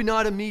 Maybe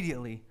not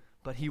immediately,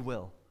 but he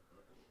will.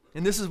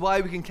 And this is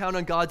why we can count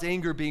on God's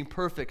anger being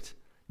perfect.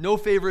 No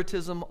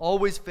favoritism,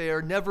 always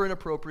fair, never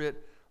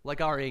inappropriate, like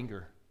our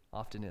anger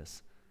often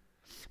is.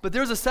 But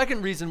there's a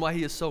second reason why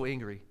he is so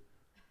angry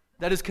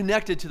that is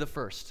connected to the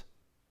first.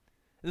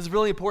 This is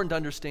really important to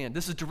understand.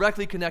 This is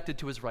directly connected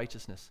to his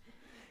righteousness.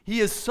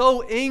 He is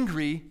so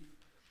angry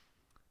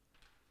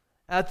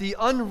at the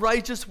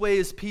unrighteous way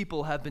his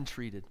people have been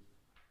treated.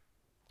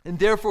 And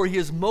therefore he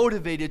is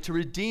motivated to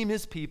redeem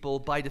his people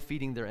by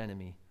defeating their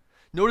enemy.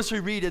 Notice we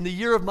read, and the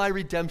year of my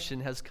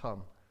redemption has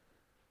come.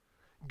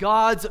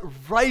 God's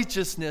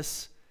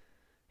righteousness,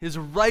 his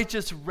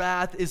righteous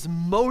wrath is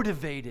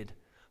motivated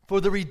for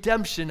the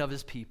redemption of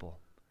his people.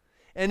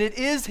 And it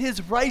is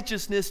his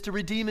righteousness to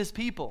redeem his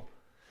people.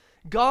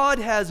 God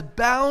has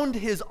bound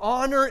his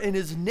honor and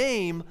his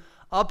name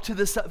up to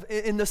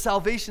in the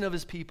salvation of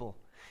his people.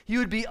 He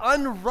would be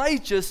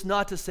unrighteous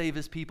not to save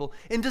his people.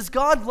 And does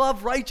God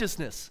love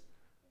righteousness?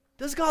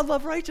 Does God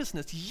love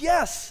righteousness?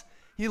 Yes,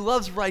 he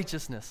loves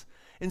righteousness.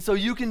 And so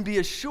you can be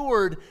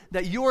assured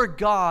that your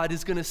God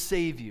is going to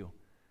save you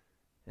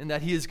and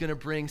that he is going to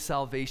bring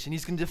salvation.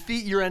 He's going to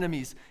defeat your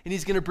enemies and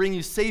he's going to bring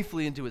you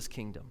safely into his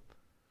kingdom.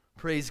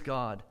 Praise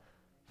God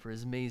for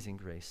his amazing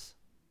grace.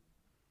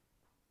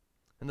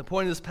 And the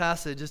point of this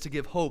passage is to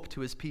give hope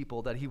to his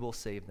people that he will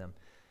save them.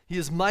 He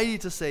is mighty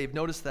to save.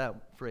 Notice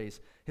that phrase.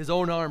 His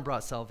own arm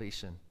brought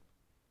salvation.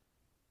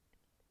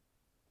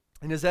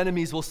 And his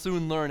enemies will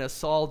soon learn, as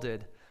Saul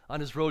did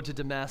on his road to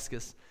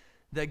Damascus,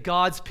 that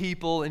God's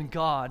people and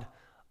God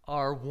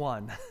are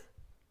one.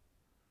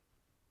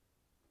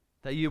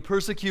 That you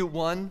persecute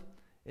one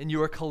and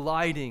you are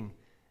colliding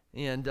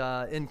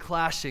and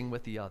clashing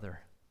with the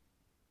other.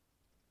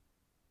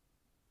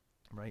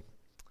 Right?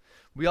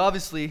 We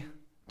obviously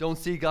don't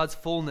see God's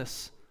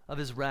fullness of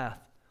his wrath,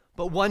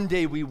 but one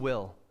day we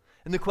will.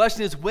 And the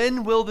question is,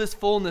 when will this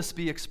fullness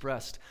be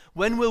expressed?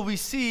 When will we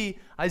see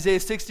Isaiah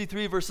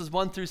 63 verses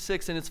 1 through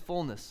 6 in its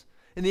fullness?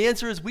 And the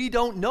answer is, we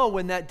don't know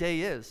when that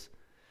day is.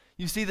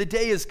 You see, the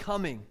day is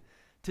coming.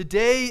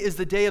 Today is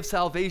the day of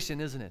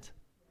salvation, isn't it?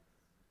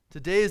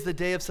 Today is the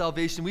day of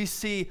salvation. We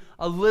see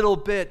a little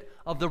bit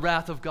of the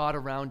wrath of God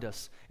around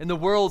us, and the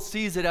world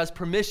sees it as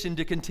permission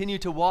to continue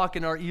to walk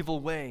in our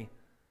evil way.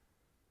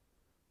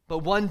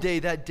 But one day,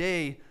 that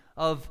day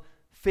of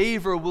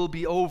favor will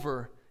be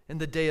over, and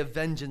the day of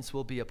vengeance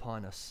will be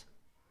upon us.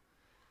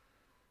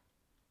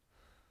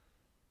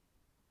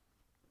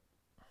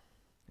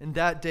 In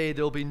that day,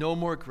 there will be no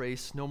more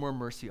grace, no more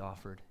mercy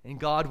offered, and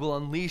God will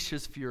unleash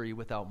his fury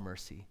without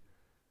mercy.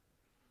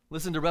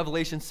 Listen to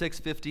Revelation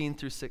 6:15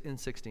 through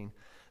 16.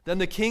 Then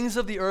the kings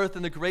of the earth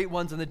and the great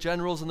ones and the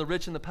generals and the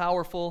rich and the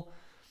powerful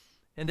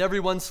and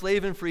everyone,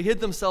 slave and free, hid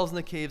themselves in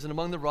the caves and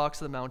among the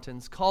rocks of the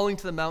mountains, calling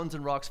to the mountains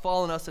and rocks,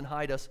 fall on us and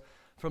hide us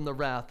from the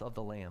wrath of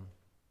the Lamb.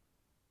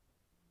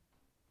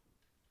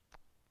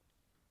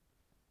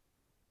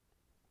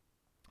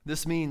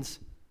 This means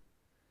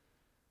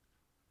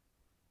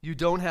you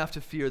don't have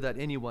to fear that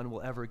anyone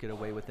will ever get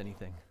away with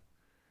anything.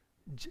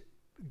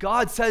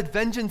 God said,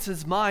 vengeance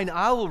is mine,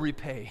 I will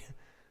repay.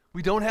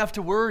 We don't have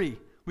to worry.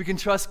 We can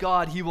trust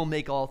God, he will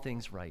make all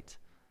things right.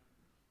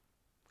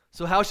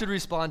 So how should we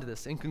respond to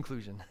this in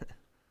conclusion?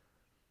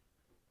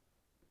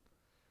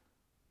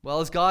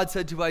 Well, as God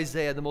said to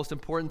Isaiah, the most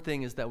important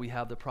thing is that we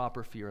have the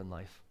proper fear in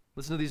life.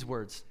 Listen to these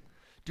words.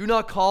 Do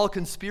not call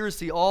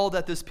conspiracy all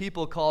that this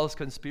people calls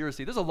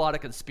conspiracy. There's a lot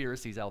of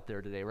conspiracies out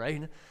there today, right?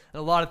 And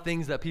a lot of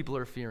things that people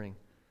are fearing.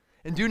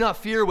 And do not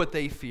fear what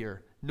they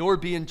fear, nor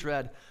be in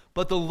dread.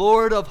 But the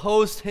Lord of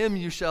hosts, him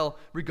you shall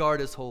regard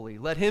as holy.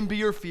 Let him be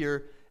your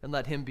fear, and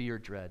let him be your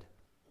dread.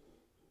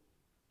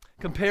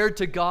 Compared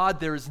to God,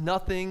 there is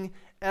nothing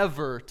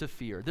ever to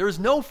fear. There is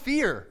no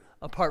fear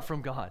apart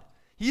from God.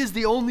 He is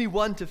the only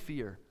one to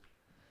fear.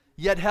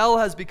 Yet hell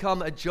has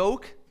become a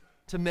joke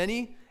to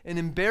many, an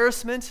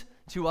embarrassment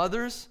to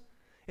others.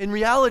 In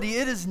reality,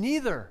 it is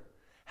neither.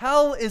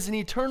 Hell is an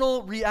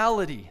eternal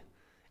reality.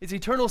 It's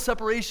eternal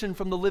separation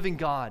from the living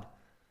God.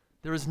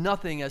 There is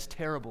nothing as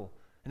terrible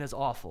and as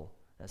awful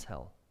as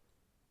hell.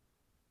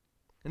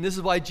 And this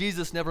is why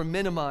Jesus never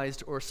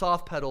minimized or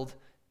soft-pedaled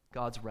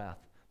God's wrath,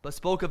 but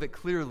spoke of it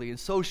clearly, and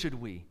so should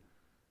we.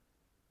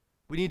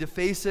 We need to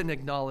face it and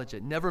acknowledge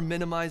it, never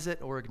minimize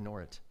it or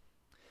ignore it.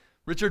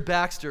 Richard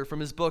Baxter,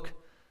 from his book,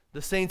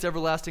 The Saints'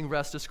 Everlasting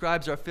Rest,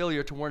 describes our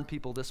failure to warn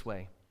people this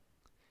way.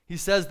 He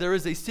says, there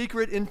is a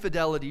secret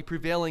infidelity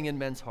prevailing in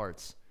men's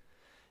hearts.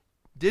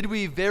 Did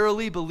we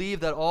verily believe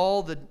that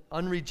all the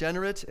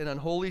unregenerate and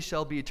unholy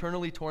shall be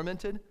eternally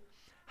tormented?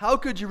 How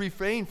could you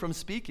refrain from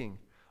speaking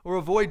or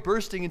avoid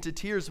bursting into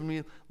tears when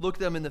we look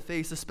them in the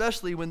face,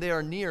 especially when they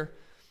are near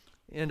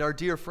and our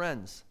dear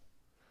friends?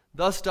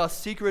 Thus doth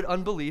secret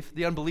unbelief,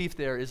 the unbelief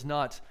there is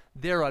not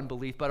their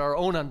unbelief, but our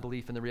own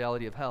unbelief in the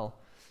reality of hell,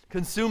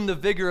 consume the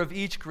vigor of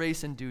each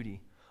grace and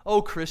duty.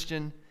 O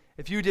Christian,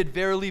 if you did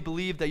verily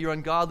believe that your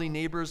ungodly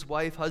neighbor's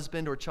wife,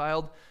 husband, or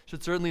child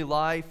should certainly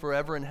lie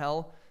forever in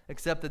hell,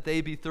 except that they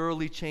be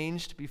thoroughly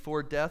changed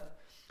before death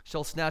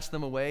shall snatch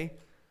them away,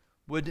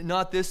 would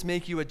not this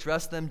make you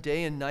address them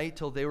day and night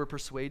till they were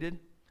persuaded,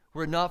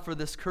 were it not for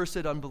this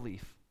cursed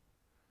unbelief?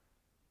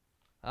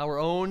 Our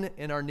own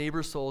and our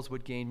neighbor's souls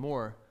would gain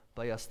more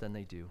by us than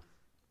they do.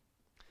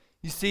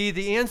 You see,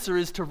 the answer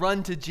is to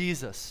run to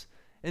Jesus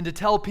and to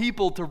tell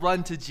people to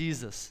run to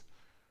Jesus.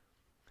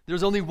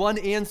 There's only one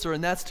answer,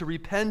 and that's to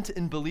repent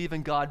and believe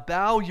in God.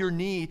 Bow your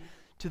knee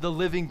to the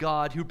living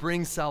God who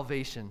brings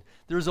salvation.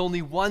 There's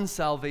only one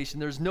salvation.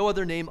 There's no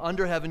other name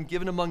under heaven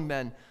given among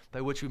men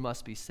by which we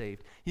must be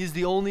saved. He is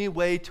the only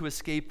way to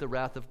escape the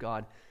wrath of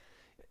God.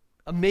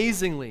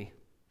 Amazingly,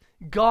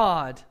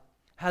 God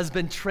has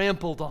been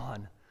trampled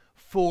on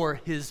for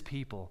his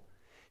people.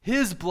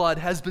 His blood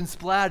has been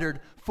splattered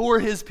for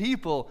his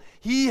people.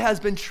 He has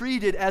been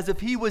treated as if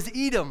he was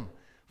Edom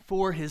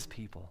for his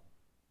people.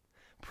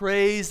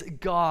 Praise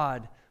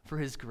God for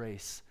his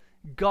grace.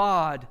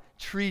 God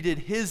treated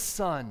his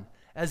son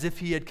as if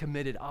he had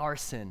committed our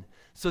sin,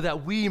 so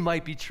that we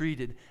might be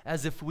treated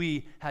as if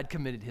we had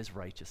committed his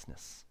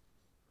righteousness.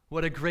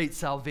 What a great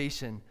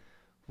salvation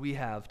we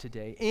have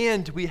today.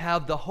 And we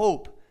have the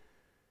hope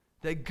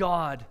that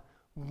God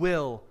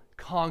will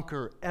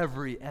conquer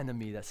every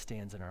enemy that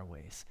stands in our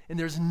ways. And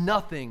there's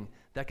nothing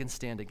that can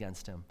stand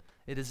against him.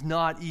 It is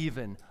not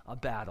even a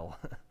battle.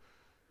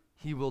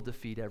 He will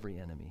defeat every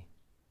enemy.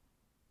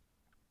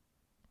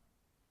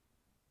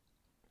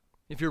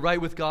 If you're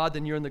right with God,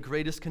 then you're in the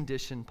greatest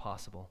condition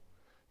possible.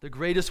 The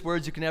greatest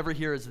words you can ever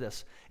hear is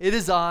this: "It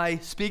is I,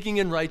 speaking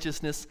in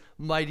righteousness,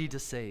 mighty to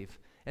save."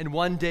 And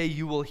one day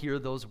you will hear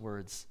those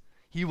words.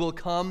 He will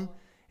come,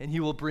 and he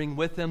will bring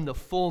with him the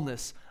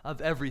fullness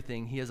of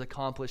everything he has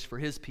accomplished for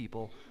his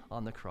people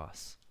on the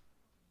cross.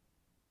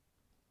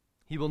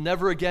 He will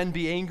never again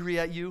be angry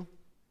at you.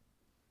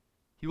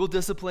 He will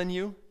discipline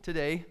you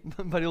today,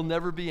 but he'll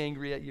never be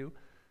angry at you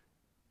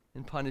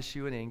and punish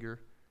you in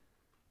anger.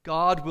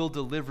 God will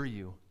deliver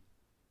you,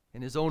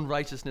 and his own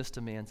righteousness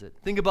demands it.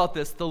 Think about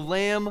this. The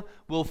Lamb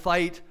will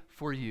fight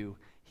for you.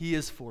 He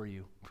is for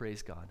you.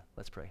 Praise God.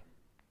 Let's pray.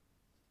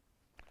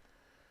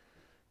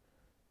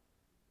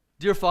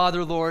 Dear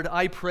Father, Lord,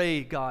 I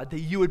pray, God,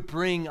 that you would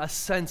bring a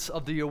sense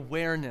of the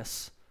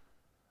awareness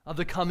of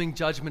the coming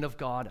judgment of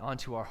God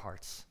onto our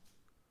hearts.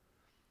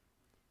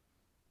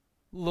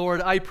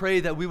 Lord, I pray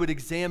that we would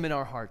examine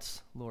our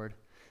hearts, Lord.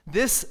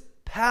 This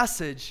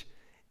passage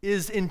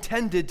is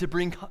intended to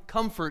bring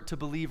comfort to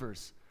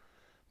believers,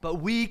 but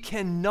we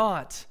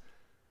cannot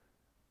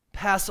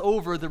pass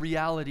over the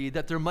reality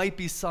that there might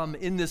be some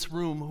in this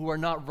room who are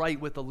not right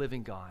with the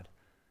living God.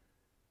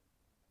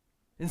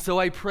 And so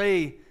I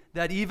pray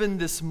that even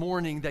this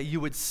morning that you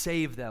would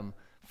save them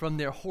from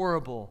the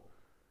horrible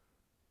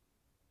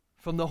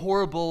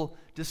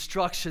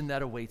destruction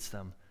that awaits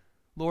them.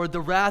 Lord,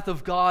 the wrath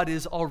of God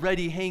is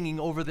already hanging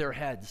over their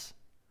heads.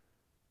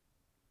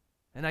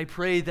 And I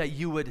pray that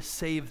you would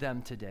save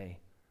them today.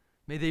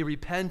 May they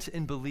repent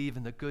and believe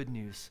in the good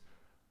news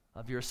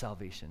of your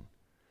salvation.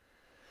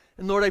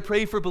 And Lord, I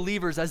pray for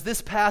believers, as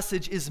this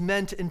passage is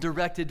meant and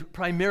directed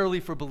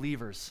primarily for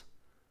believers.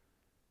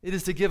 It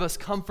is to give us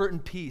comfort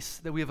and peace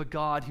that we have a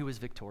God who is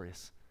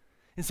victorious.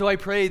 And so I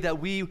pray that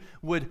we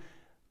would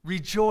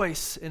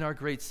rejoice in our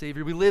great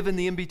Savior. We live in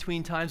the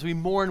in-between times. We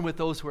mourn with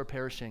those who are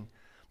perishing.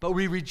 But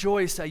we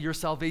rejoice at your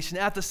salvation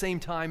at the same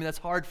time, and that's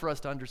hard for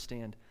us to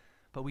understand,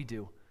 but we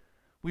do.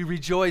 We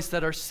rejoice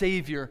that our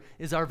Savior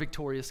is our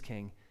victorious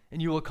King,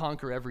 and you will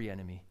conquer every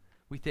enemy.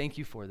 We thank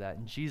you for that.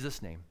 In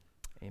Jesus' name,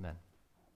 amen.